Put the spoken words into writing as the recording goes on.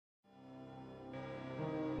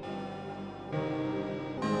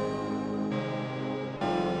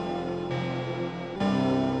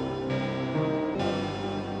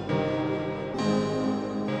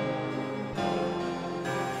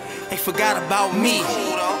forgot about me,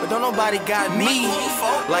 but don't nobody got me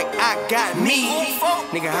like I got me.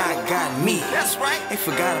 Nigga, I got me. That's right. They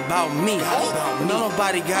forgot about me, but don't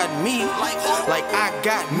nobody got me like I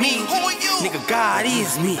got me. Who are you? Nigga, God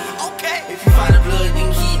is me. Okay. If you find the blood, then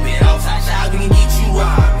keep it. Outside shop, we can get you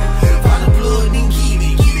robbed. Find the blood, then keep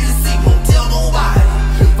it. Keep it a secret, don't tell nobody.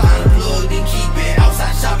 Find the blood, then keep it.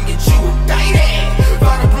 Outside shop, we get you indicted.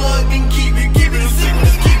 Find the blood, then keep it. Keep it a secret,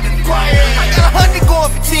 just keep it quiet. I got 100 going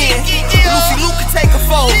for 10. Lucy Luke can take a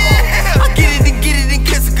 4. I get it and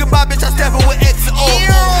kiss it goodbye, bitch. I step it with X and O.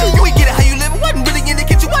 You ain't get it how you living. Wasn't really in the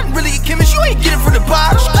kitchen, wasn't really a chemist. You ain't get it from the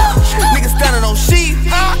bottom. Niggas standing on sheep.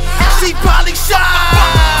 She probably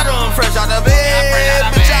shot him. Fresh out the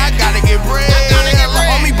bed, bitch. I gotta get bread.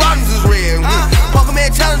 Homie bottoms is red. Punker Man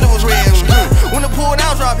Challenger was red. When the pull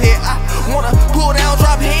down drop head, I wanna pull down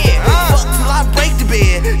drop head. Fuck till I break the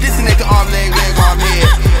bed. This nigga arm leg arm head.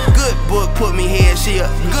 Good book put me here. She a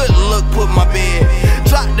good look put my bed.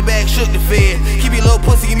 Dropped the bag, shook the fed. Keep your little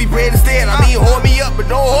pussy, give me bread instead. I mean, hold me up, but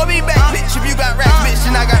don't hold me back, bitch. If you got racks, bitch,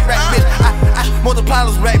 then I got racks, bitch. I multiply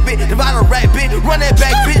those rack, bitch. Divide a rack, bitch. Run that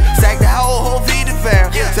back, bitch. Sack the whole feed the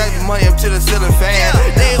fam. Sack the money up to the ceiling fan.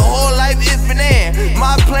 They whole life infinite.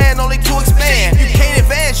 My plan only to expand. You can't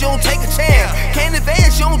advance, you don't take a chance. Can't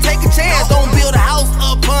advance, you don't take a chance. Don't build a house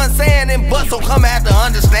upon sand and bust don't come after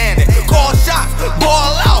understanding. Call shots,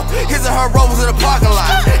 ball out. His and her rovers in the parking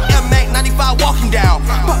lot. M-Mac 95 walking down.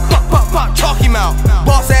 Pop, talk him out.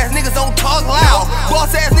 Boss ass niggas don't talk loud.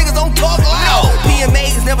 Boss ass niggas don't talk loud.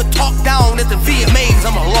 PMAs never talk down at the VMAs.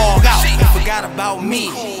 I'ma log out. They forgot about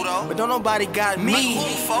me, but don't nobody got me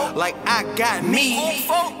like I got me.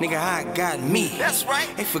 Nigga, I got me. That's right.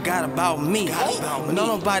 They forgot about me, but don't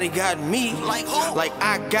nobody got me Like who? like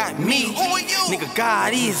I got me. Who are you? Nigga,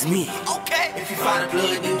 God is me. Okay. If you find the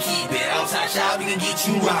blood, then keep it. Outside shop, we can get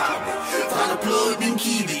you robbed. Find the blood, then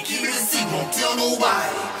keep it. Keep it a secret, don't tell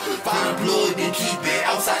nobody. Find the blood, then keep it.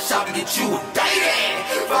 Outside shop, we get you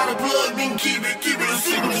indicted. Find the blood, then keep it. Keep it a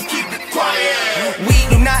secret, just keep it quiet. We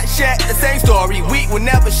do not share the same story. We will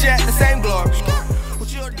never share the same glory.